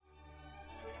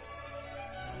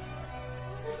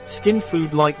Skin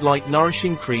Food Light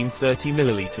Nourishing Cream 30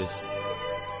 ml.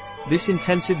 This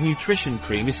intensive nutrition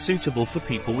cream is suitable for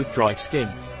people with dry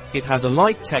skin. It has a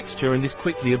light texture and is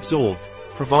quickly absorbed,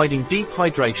 providing deep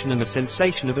hydration and a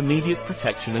sensation of immediate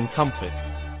protection and comfort.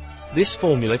 This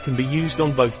formula can be used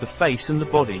on both the face and the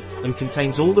body, and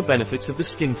contains all the benefits of the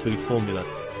Skin Food formula.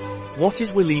 What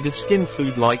is WELEDA Skin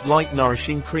Food Light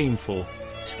Nourishing Cream for?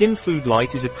 Skin Food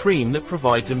Light is a cream that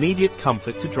provides immediate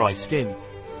comfort to dry skin.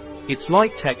 Its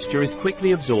light texture is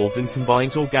quickly absorbed and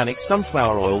combines organic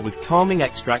sunflower oil with calming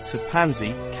extracts of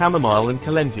pansy, chamomile and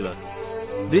calendula.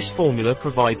 This formula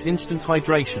provides instant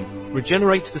hydration,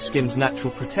 regenerates the skin's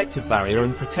natural protective barrier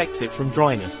and protects it from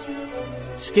dryness.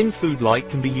 Skin Food Light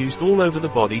can be used all over the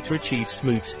body to achieve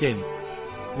smooth skin.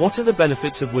 What are the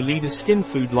benefits of WELEDA Skin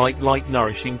Food Light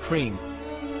Nourishing Cream?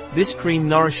 This cream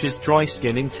nourishes dry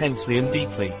skin intensely and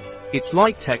deeply. Its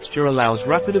light texture allows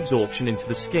rapid absorption into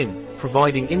the skin,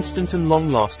 providing instant and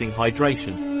long-lasting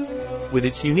hydration. With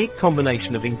its unique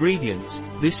combination of ingredients,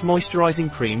 this moisturizing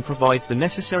cream provides the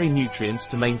necessary nutrients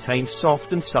to maintain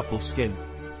soft and supple skin.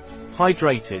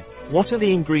 Hydrated. What are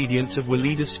the ingredients of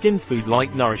WELEDA Skin Food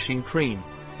Light Nourishing Cream?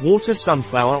 Water,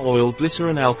 sunflower oil,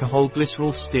 glycerin, alcohol,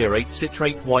 glycerol, stearate,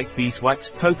 citrate, white beeswax,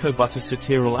 cocoa butter,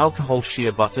 cetearyl alcohol,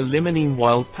 shea butter, limonene,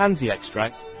 wild pansy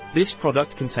extract. This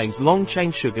product contains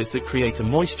long-chain sugars that create a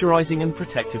moisturizing and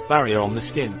protective barrier on the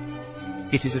skin.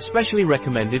 It is especially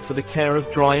recommended for the care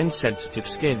of dry and sensitive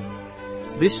skin.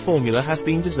 This formula has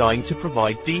been designed to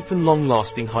provide deep and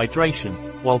long-lasting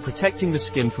hydration, while protecting the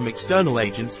skin from external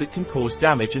agents that can cause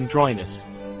damage and dryness.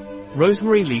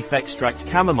 Rosemary leaf extract,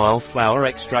 chamomile flower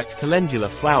extract, calendula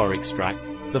flower extract.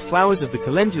 The flowers of the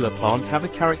calendula plant have a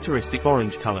characteristic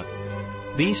orange color.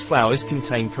 These flowers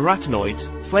contain carotenoids,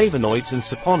 flavonoids and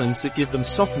saponins that give them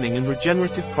softening and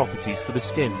regenerative properties for the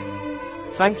skin.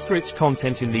 Thanks to its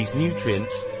content in these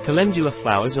nutrients, calendula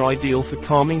flowers are ideal for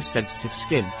calming sensitive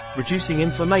skin, reducing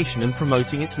inflammation and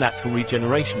promoting its natural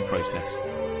regeneration process.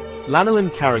 Lanolin,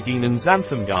 carrageenan and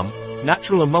xanthan gum,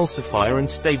 natural emulsifier and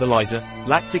stabilizer,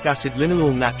 lactic acid,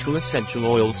 linalool, natural essential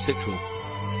oils, citral.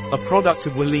 A product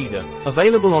of WELEDA,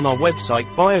 available on our website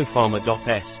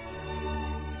biopharma.s.